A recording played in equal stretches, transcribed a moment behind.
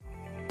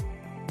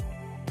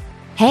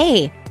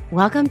Hey,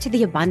 welcome to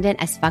the Abundant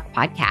as Fuck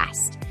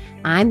podcast.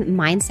 I'm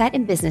mindset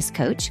and business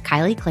coach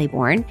Kylie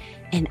Claiborne,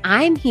 and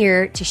I'm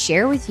here to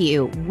share with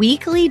you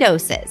weekly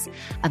doses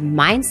of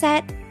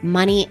mindset,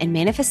 money, and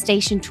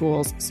manifestation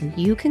tools so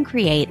you can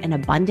create an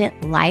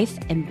abundant life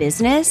and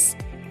business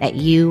that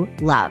you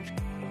love.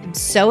 I'm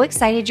so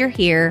excited you're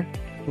here.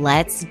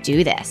 Let's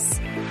do this.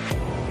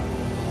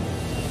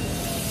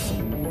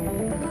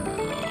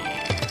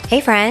 Hey,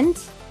 friend,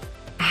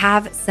 I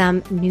have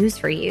some news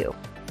for you.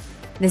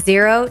 The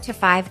 0 to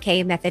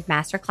 5K Method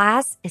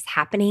Masterclass is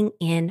happening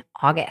in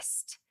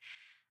August.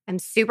 I'm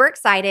super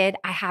excited.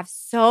 I have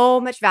so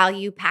much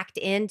value packed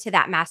into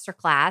that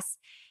masterclass.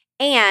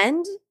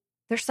 And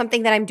there's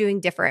something that I'm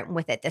doing different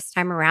with it this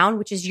time around,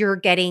 which is you're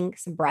getting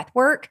some breath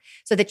work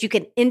so that you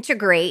can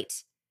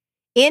integrate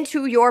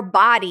into your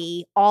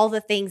body all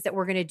the things that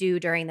we're going to do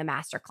during the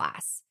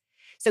masterclass.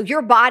 So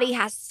your body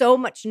has so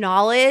much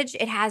knowledge.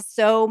 It has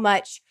so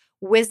much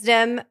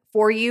wisdom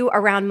for you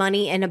around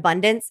money and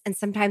abundance. And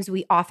sometimes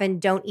we often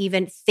don't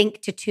even think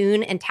to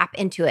tune and tap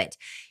into it.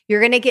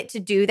 You're going to get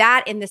to do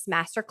that in this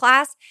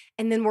masterclass.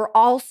 And then we're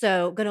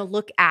also going to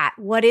look at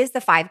what is the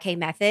 5K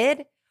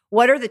method?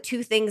 What are the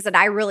two things that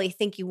I really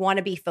think you want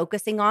to be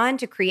focusing on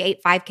to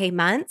create 5K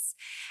months?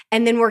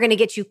 And then we're going to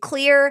get you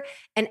clear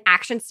and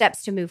action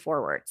steps to move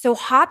forward. So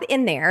hop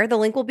in there. The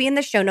link will be in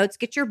the show notes.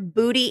 Get your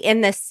booty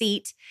in the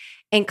seat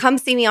and come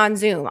see me on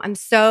Zoom. I'm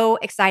so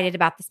excited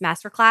about this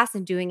masterclass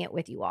and doing it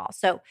with you all.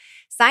 So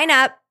sign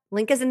up.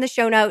 Link is in the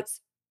show notes.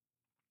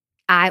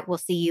 I will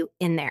see you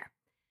in there.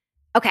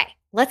 Okay,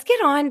 let's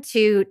get on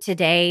to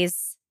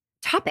today's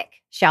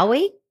topic, shall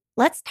we?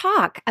 Let's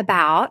talk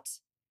about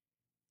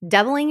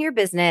doubling your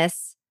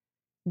business,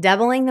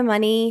 doubling the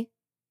money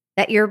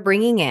that you're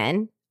bringing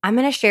in. I'm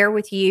going to share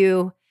with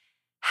you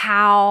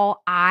how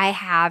I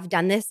have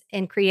done this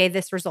and created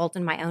this result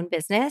in my own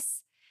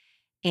business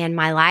and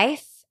my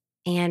life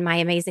and my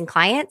amazing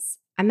clients.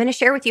 I'm going to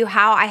share with you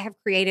how I have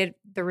created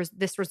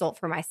this result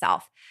for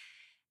myself.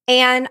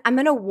 And I'm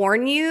going to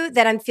warn you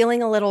that I'm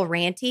feeling a little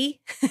ranty.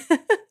 And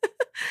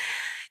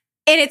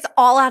it's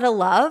all out of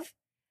love.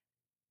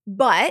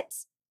 But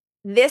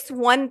this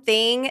one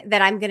thing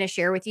that I'm going to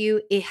share with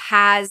you, it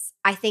has,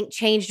 I think,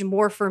 changed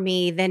more for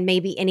me than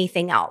maybe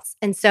anything else.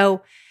 And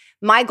so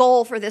my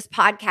goal for this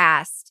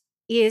podcast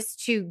is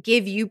to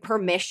give you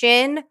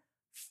permission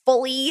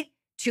fully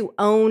to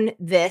own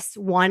this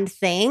one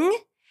thing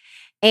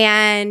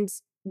and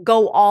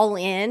go all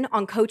in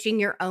on coaching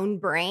your own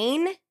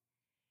brain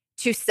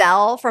to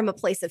sell from a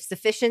place of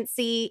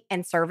sufficiency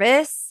and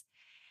service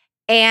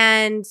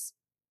and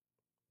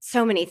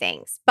so many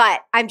things.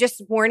 But I'm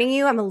just warning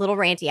you, I'm a little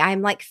ranty.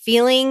 I'm like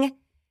feeling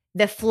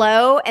the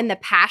flow and the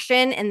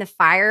passion and the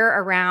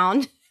fire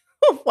around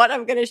what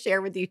I'm going to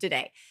share with you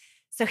today.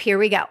 So here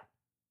we go.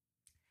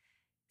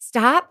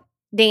 Stop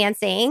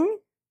dancing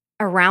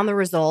around the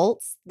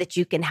results that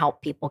you can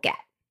help people get.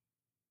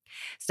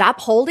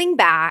 Stop holding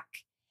back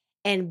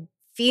and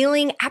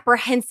feeling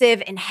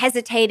apprehensive and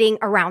hesitating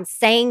around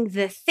saying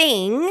the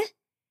thing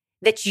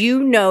that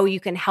you know you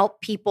can help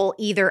people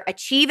either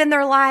achieve in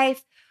their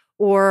life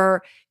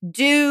or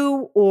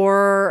do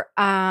or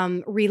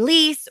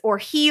release or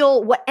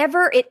heal,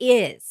 whatever it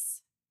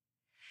is.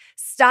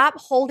 Stop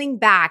holding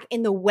back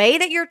in the way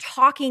that you're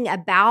talking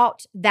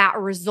about that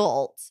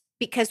result,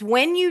 because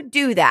when you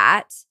do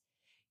that,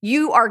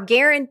 you are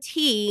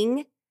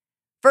guaranteeing,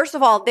 first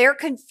of all, they're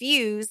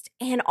confused,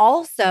 and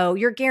also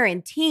you're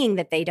guaranteeing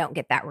that they don't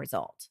get that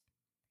result.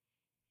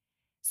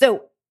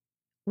 So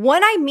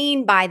what I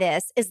mean by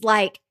this is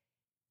like,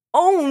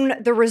 own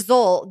the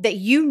result that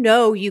you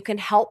know you can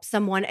help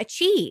someone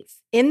achieve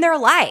in their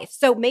life.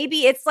 So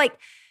maybe it's like,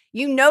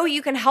 you know,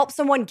 you can help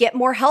someone get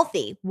more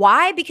healthy.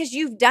 Why? Because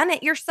you've done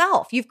it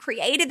yourself. You've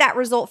created that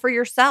result for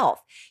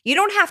yourself. You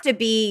don't have to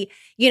be,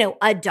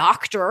 a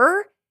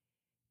doctor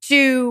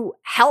to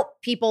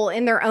help people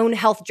in their own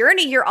health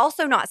journey. You're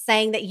also not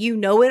saying that you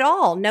know it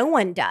all. No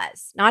one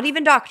does, not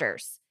even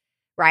doctors,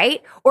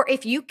 right? Or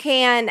if you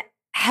can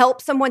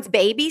help someone's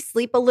baby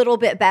sleep a little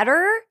bit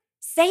better,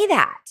 say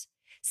that.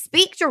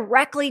 Speak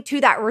directly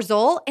to that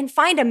result and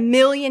find a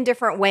million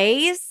different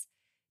ways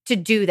to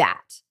do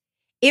that.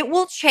 It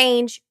will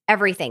change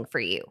everything for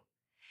you.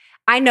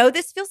 I know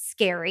this feels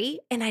scary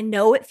and I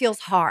know it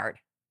feels hard.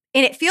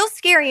 And it feels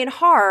scary and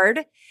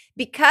hard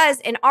because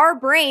in our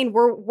brain,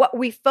 what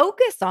we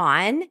focus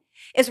on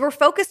is we're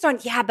focused on,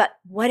 yeah, but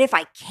what if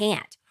I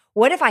can't?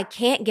 What if I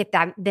can't get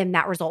them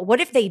that result? What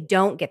if they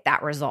don't get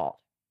that result,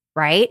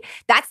 right?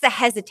 That's the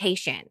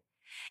hesitation.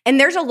 And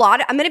there's I'm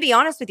going to be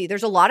honest with you,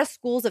 there's a lot of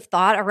schools of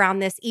thought around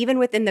this, even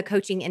within the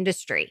coaching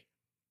industry.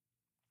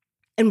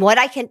 And what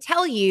I can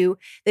tell you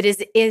that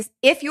is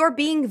if you're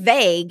being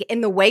vague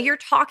in the way you're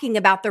talking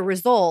about the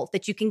result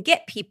that you can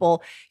get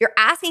people, you're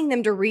asking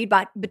them to read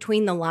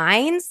between the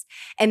lines,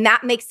 and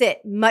that makes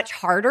it much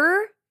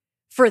harder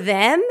for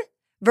them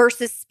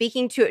versus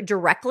speaking to it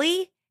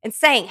directly and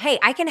saying, hey,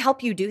 I can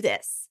help you do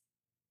this.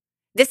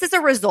 This is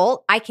a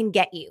result I can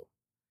get you.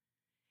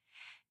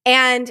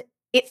 And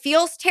it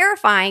feels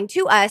terrifying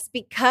to us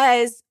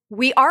because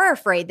we are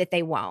afraid that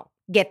they won't.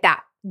 get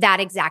that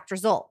exact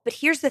result. But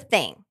here's the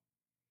thing.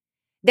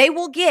 They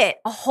will get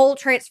a whole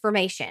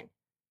transformation.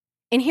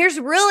 And here's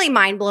a really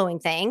mind-blowing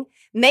thing.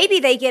 Maybe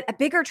they get a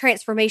bigger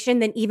transformation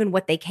than even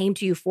what they came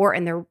to you for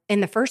in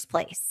the first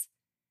place.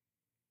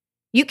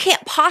 You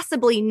can't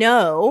possibly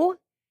know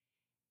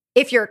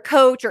if you're a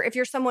coach or if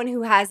you're someone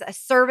who has a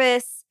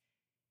service.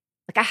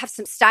 Like I have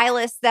some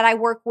stylists that I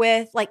work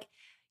with. Like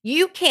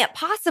you can't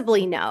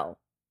possibly know,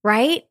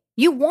 right?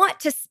 You want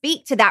to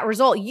speak to that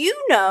result. You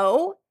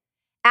know,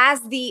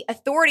 as the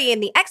authority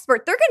and the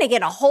expert, they're going to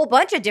get a whole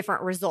bunch of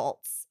different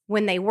results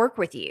when they work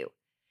with you.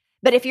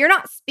 But if you're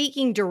not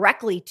speaking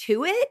directly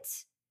to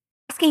it,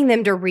 asking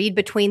them to read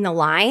between the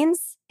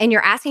lines, and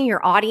you're asking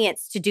your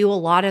audience to do a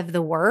lot of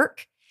the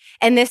work,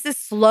 and this is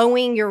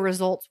slowing your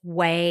results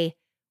way,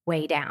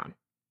 way down.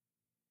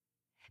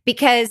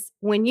 Because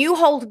when you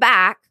hold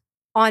back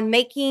on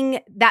making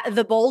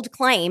the bold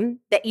claim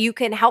that you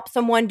can help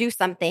someone do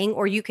something,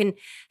 or you can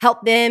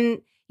help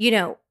them,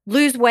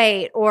 lose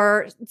weight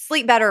or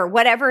sleep better,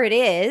 whatever it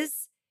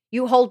is,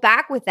 you hold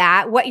back with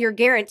that, what you're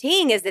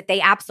guaranteeing is that they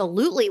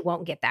absolutely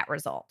won't get that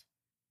result,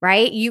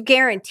 right? You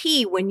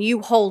guarantee when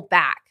you hold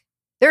back,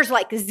 there's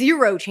like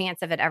zero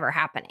chance of it ever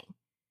happening.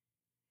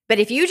 But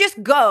if you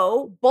just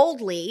go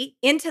boldly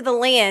into the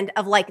land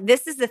of like,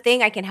 this is the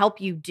thing I can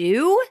help you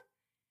do,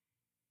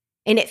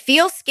 and it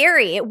feels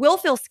scary, it will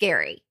feel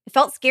scary. It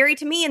felt scary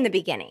to me in the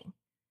beginning.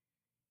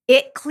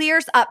 It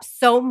clears up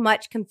so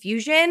much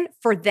confusion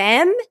for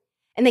them.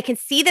 And they can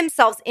see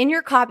themselves in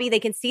your copy. They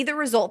can see the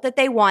result that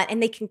they want,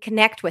 and they can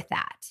connect with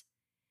that.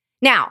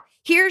 Now,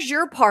 here's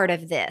your part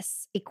of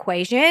this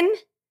equation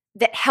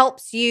that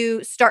helps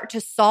you start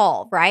to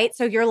solve, right?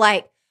 So you're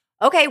like,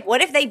 okay, what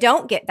if they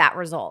don't get that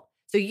result?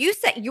 So you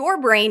set your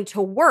brain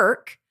to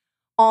work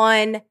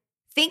on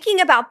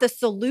thinking about the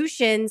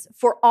solutions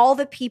for all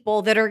the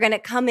people that are going to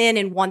come in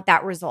and want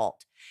that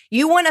result.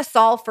 You want to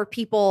solve for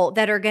people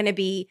that are going to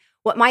be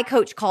what my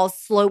coach calls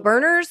slow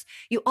burners.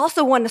 You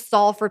also want to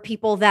solve for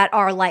people that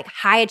are like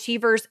high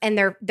achievers and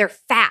they're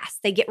fast.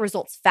 They get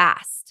results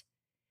fast.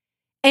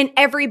 And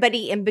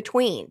everybody in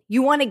between.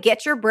 You want to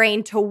get your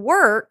brain to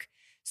work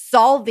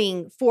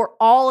solving for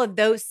all of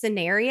those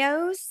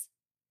scenarios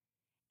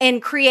and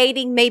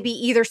creating maybe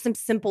either some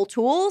simple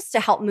tools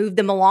to help move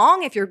them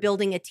along if you're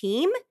building a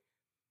team.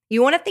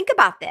 You want to think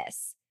about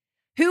this.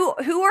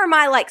 Who are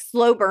my like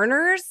slow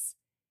burners?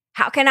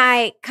 How can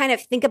I kind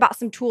of think about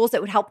some tools that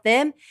would help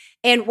them?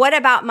 And what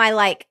about my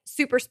like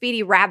super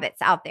speedy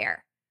rabbits out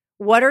there?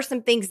 What are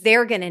some things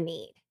they're going to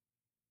need?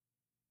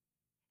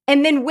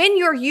 And then when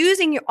you're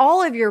using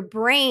all of your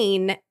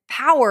brain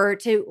power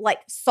to like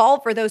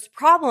solve for those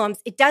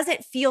problems, it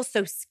doesn't feel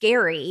so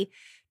scary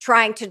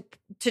trying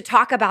to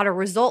talk about a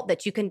result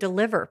that you can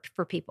deliver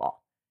for people.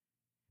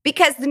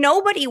 Because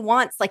nobody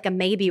wants like a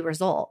maybe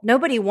result.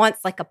 Nobody wants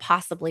like a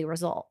possibly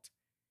result.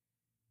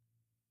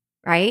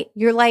 Right?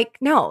 You're like,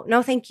 no,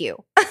 thank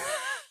you.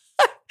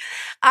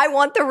 I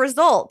want the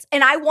result.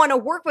 And I want to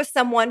work with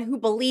someone who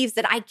believes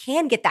that I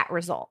can get that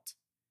result.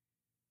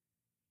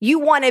 You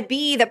want to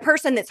be the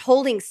person that's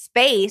holding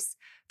space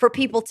for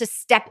people to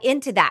step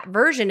into that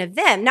version of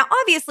them. Now,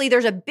 obviously,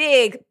 there's a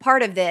big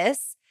part of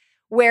this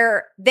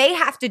where they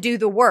have to do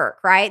the work,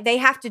 right? They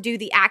have to do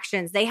the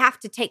actions. They have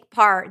to take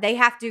part.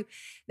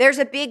 There's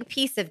a big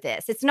piece of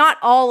this. It's not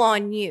all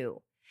on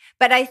you.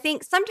 But I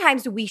think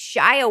sometimes we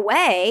shy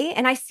away,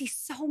 and I see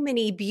so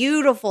many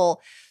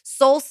beautiful,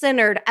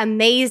 soul-centered,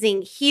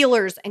 amazing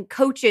healers and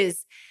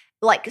coaches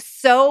like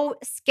so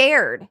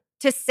scared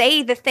to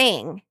say the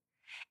thing.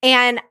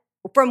 And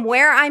from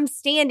where I'm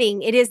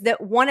standing, it is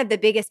that one of the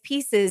biggest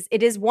pieces,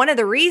 it is one of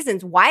the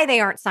reasons why they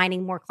aren't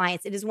signing more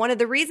clients. It is one of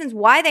the reasons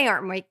why they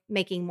aren't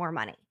making more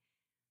money.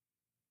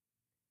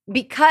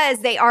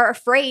 Because they are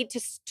afraid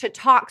to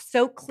talk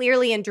so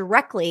clearly and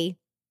directly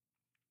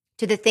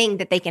to the thing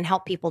that they can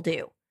help people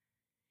do.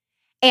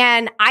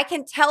 And I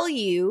can tell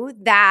you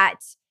that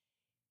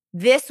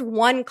this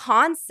one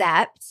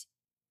concept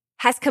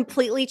has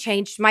completely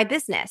changed my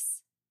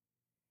business.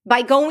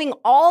 By going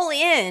all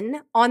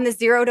in on the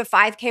 0 to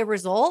 5K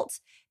result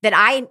that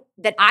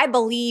I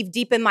believe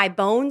deep in my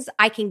bones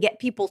I can get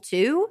people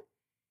to,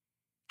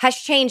 has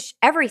changed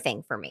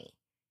everything for me.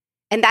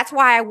 And that's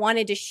why I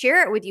wanted to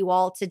share it with you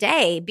all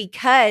today,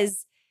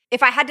 because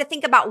if I had to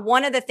think about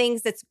one of the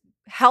things that's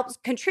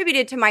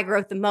contributed to my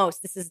growth the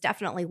most, this is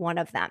definitely one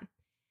of them.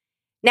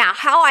 Now,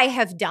 how I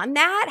have done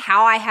that,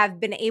 how I have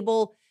been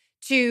able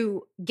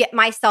to get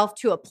myself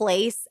to a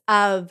place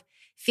of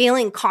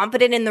feeling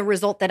confident in the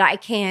result that I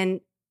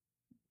can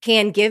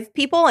give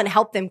people and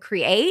help them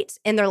create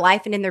in their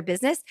life and in their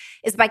business,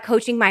 is by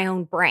coaching my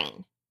own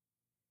brain,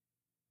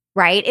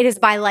 right? It is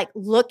by like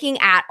looking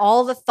at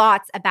all the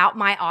thoughts about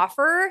my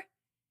offer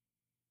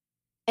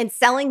and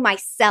selling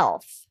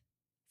myself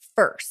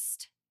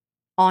first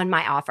on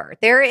my offer.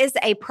 There is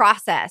a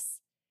process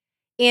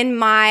in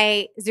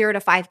my 0 to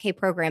 5K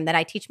program that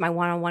I teach my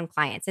one-on-one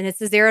clients, and it's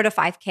a 0 to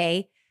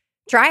 5K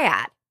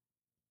triad.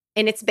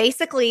 And it's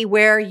basically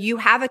where you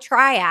have a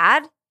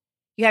triad.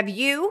 You have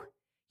you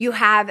You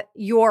have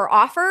your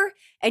offer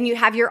and you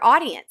have your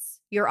audience,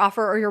 your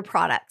offer or your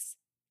products.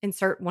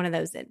 Insert one of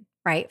those in,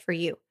 right, for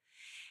you.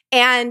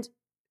 And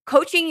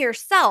coaching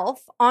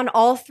yourself on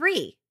all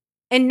three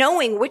and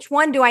knowing which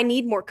one do I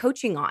need more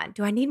coaching on?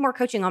 Do I need more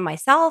coaching on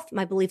myself,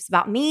 my beliefs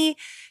about me?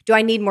 Do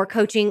I need more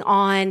coaching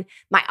on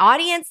my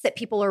audience, that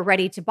people are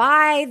ready to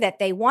buy, that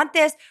they want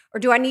this? Or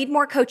do I need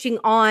more coaching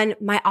on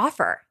my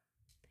offer?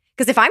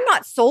 Because if I'm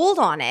not sold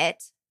on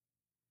it,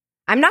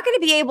 I'm not going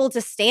to be able to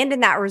stand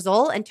in that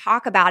result and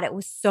talk about it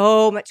with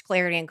so much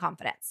clarity and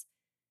confidence.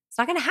 It's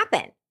not going to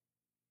happen.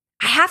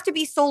 I have to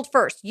be sold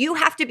first. You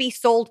have to be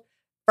sold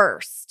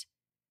first.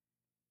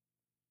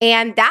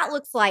 And that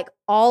looks like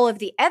all of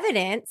the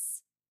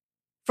evidence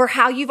for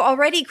how you've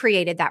already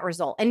created that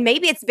result. And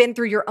maybe it's been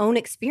through your own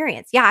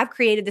experience. Yeah, I've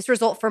created this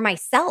result for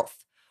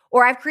myself,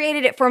 or I've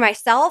created it for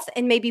myself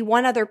and maybe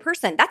one other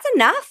person. That's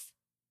enough.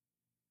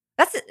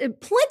 That's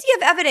plenty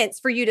of evidence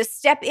for you to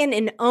step in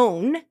and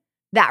own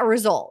that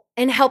result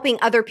and helping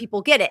other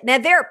people get it. Now,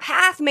 their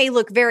path may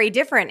look very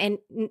different and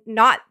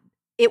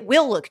it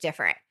will look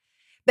different.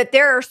 But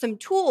there are some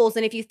tools.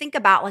 And if you think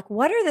about like,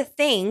 what are the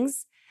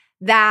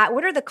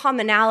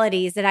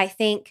commonalities that I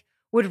think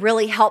would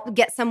really help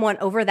get someone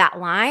over that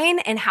line?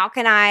 And how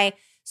can I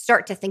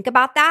start to think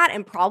about that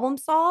and problem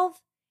solve?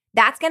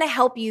 That's going to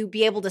help you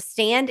be able to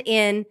stand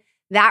in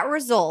that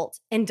result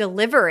and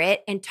deliver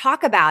it and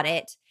talk about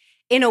it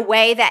in a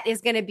way that is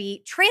going to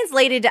be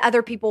translated to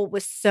other people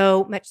with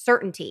so much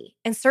certainty.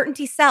 And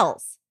certainty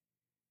sells.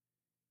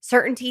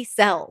 Certainty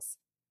sells.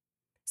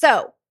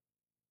 So,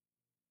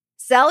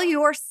 sell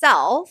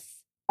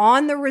yourself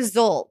on the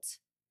result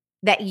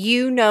that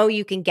you know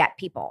you can get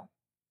people.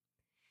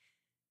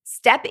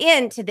 Step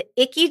into the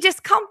icky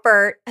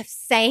discomfort of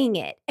saying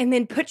it and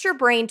then put your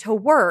brain to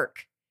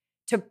work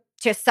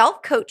to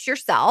self-coach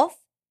yourself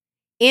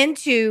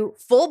into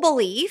full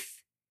belief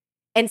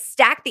and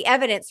stack the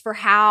evidence for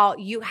how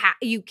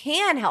you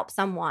can help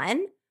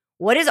someone.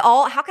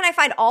 How can I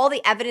find all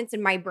the evidence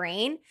in my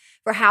brain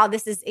for how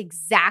this is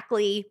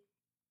exactly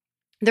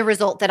the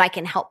result that I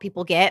can help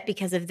people get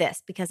because of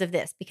this, because of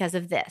this, because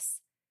of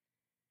this,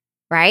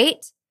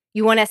 right?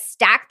 You want to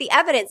stack the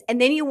evidence and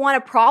then you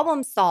want to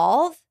problem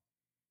solve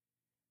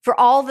for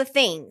all the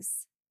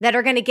things that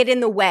are going to get in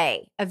the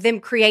way of them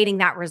creating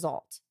that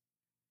result.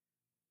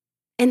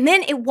 And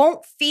then it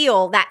won't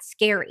feel that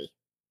scary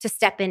to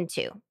step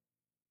into.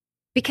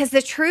 Because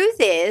the truth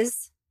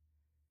is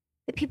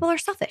that people are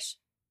selfish.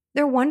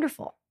 They're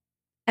wonderful,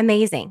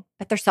 amazing,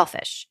 but they're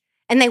selfish.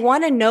 And they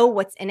want to know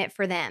what's in it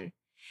for them.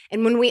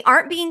 And when we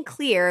aren't being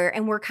clear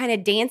and we're kind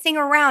of dancing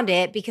around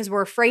it because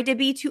we're afraid to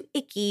be too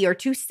icky or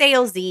too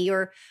salesy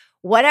or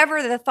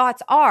whatever the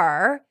thoughts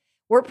are,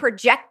 we're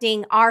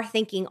projecting our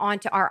thinking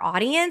onto our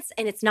audience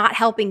and it's not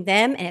helping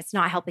them and it's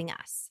not helping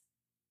us.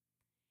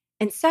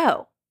 And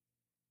so,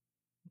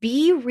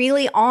 be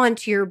really on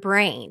to your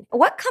brain.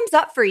 What comes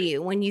up for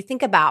you when you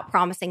think about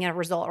promising a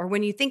result or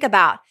when you think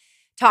about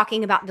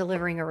talking about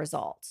delivering a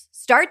result?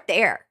 Start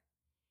there.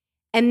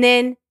 And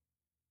then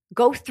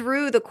go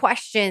through the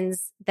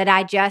questions that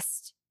I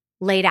just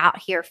laid out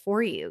here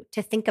for you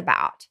to think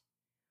about.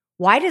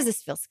 Why does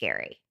this feel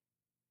scary?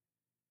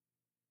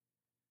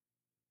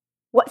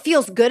 What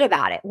feels good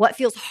about it? What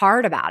feels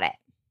hard about it?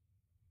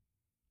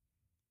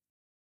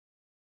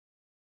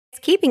 It's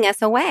keeping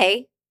us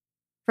away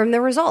from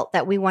the result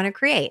that we want to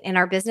create in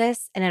our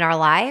business and in our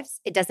lives.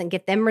 It doesn't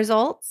get them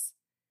results.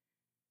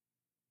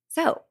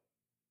 So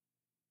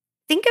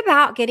think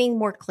about getting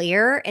more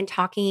clear and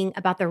talking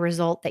about the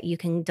result that you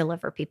can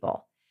deliver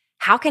people.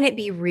 How can it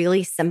be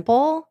really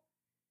simple?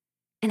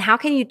 And how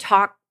can you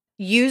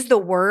use the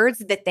words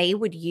that they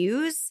would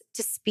use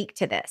to speak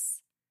to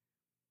this?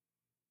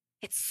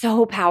 It's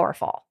so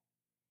powerful.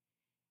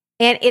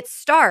 And it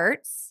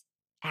starts,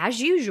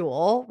 as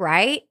usual,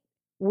 right,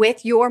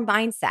 with your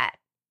mindset.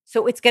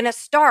 So it's going to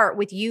start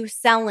with you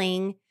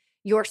selling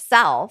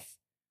yourself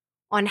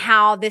on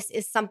how this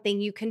is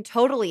something you can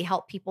totally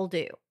help people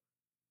do.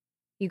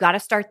 You got to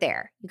start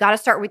there. You got to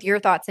start with your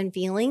thoughts and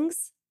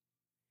feelings.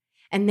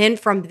 And then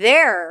from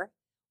there,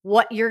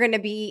 what you're going to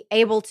be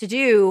able to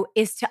do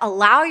is to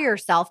allow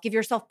yourself, give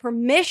yourself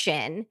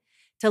permission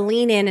to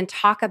lean in and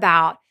talk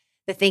about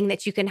the thing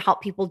that you can help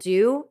people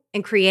do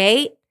and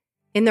create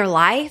in their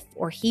life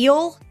or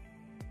heal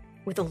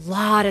with a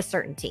lot of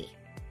certainty.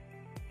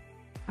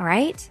 All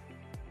right?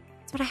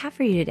 That's what I have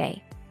for you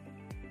today.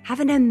 Have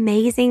an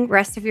amazing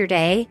rest of your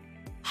day.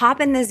 Hop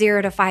in the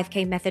 0 to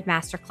 5K Method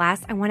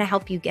Masterclass. I want to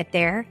help you get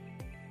there.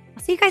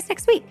 I'll see you guys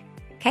next week.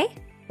 Okay?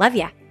 Love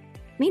ya.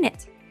 Mean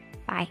it.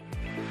 Bye.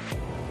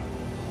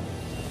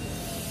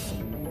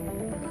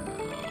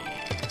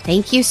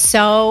 Thank you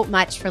so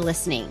much for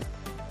listening.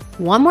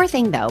 One more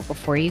thing though,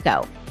 before you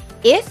go.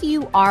 If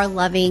you are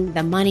loving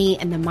the money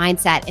and the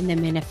mindset and the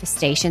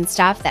manifestation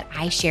stuff that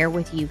I share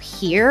with you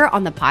here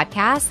on the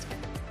podcast,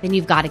 then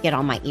you've got to get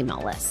on my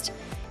email list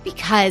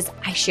because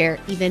I share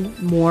even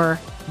more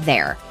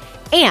there.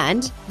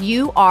 And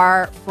you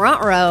are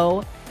front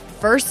row,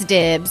 first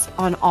dibs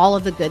on all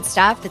of the good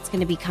stuff that's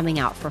going to be coming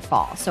out for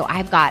fall. So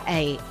I've got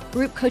a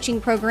group coaching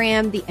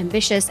program, the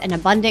Ambitious and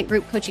Abundant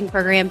group coaching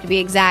program to be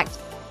exact,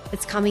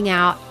 that's coming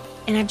out.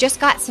 And I've just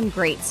got some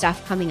great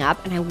stuff coming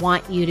up and I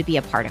want you to be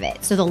a part of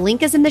it. So the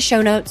link is in the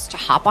show notes to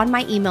hop on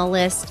my email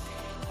list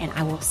and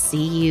I will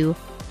see you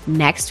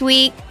next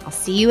week. I'll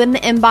see you in the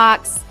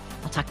inbox.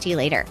 I'll talk to you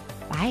later.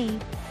 Bye.